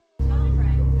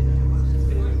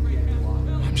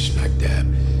dab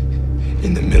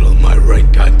in the middle of my right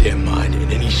goddamn mind,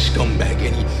 and any scumbag,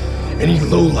 any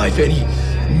lowlife, any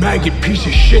maggot piece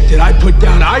of shit that I put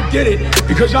down, I did it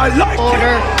because I liked it.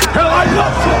 Hell, I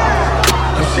loved it.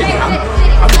 I'm saying, I'm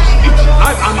just itching.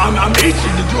 I'm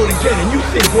itching to do it again. And you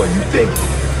think what? You think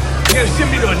you're gonna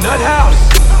send me to a nut house?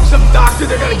 Some doctor,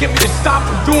 they're gonna get me to stop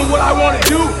from doing what I want to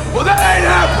do? Well, that ain't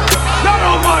happening. Not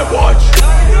on my watch.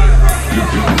 You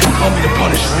people call me the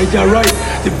Punisher, ain't that right?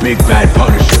 The big bad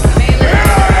Punisher.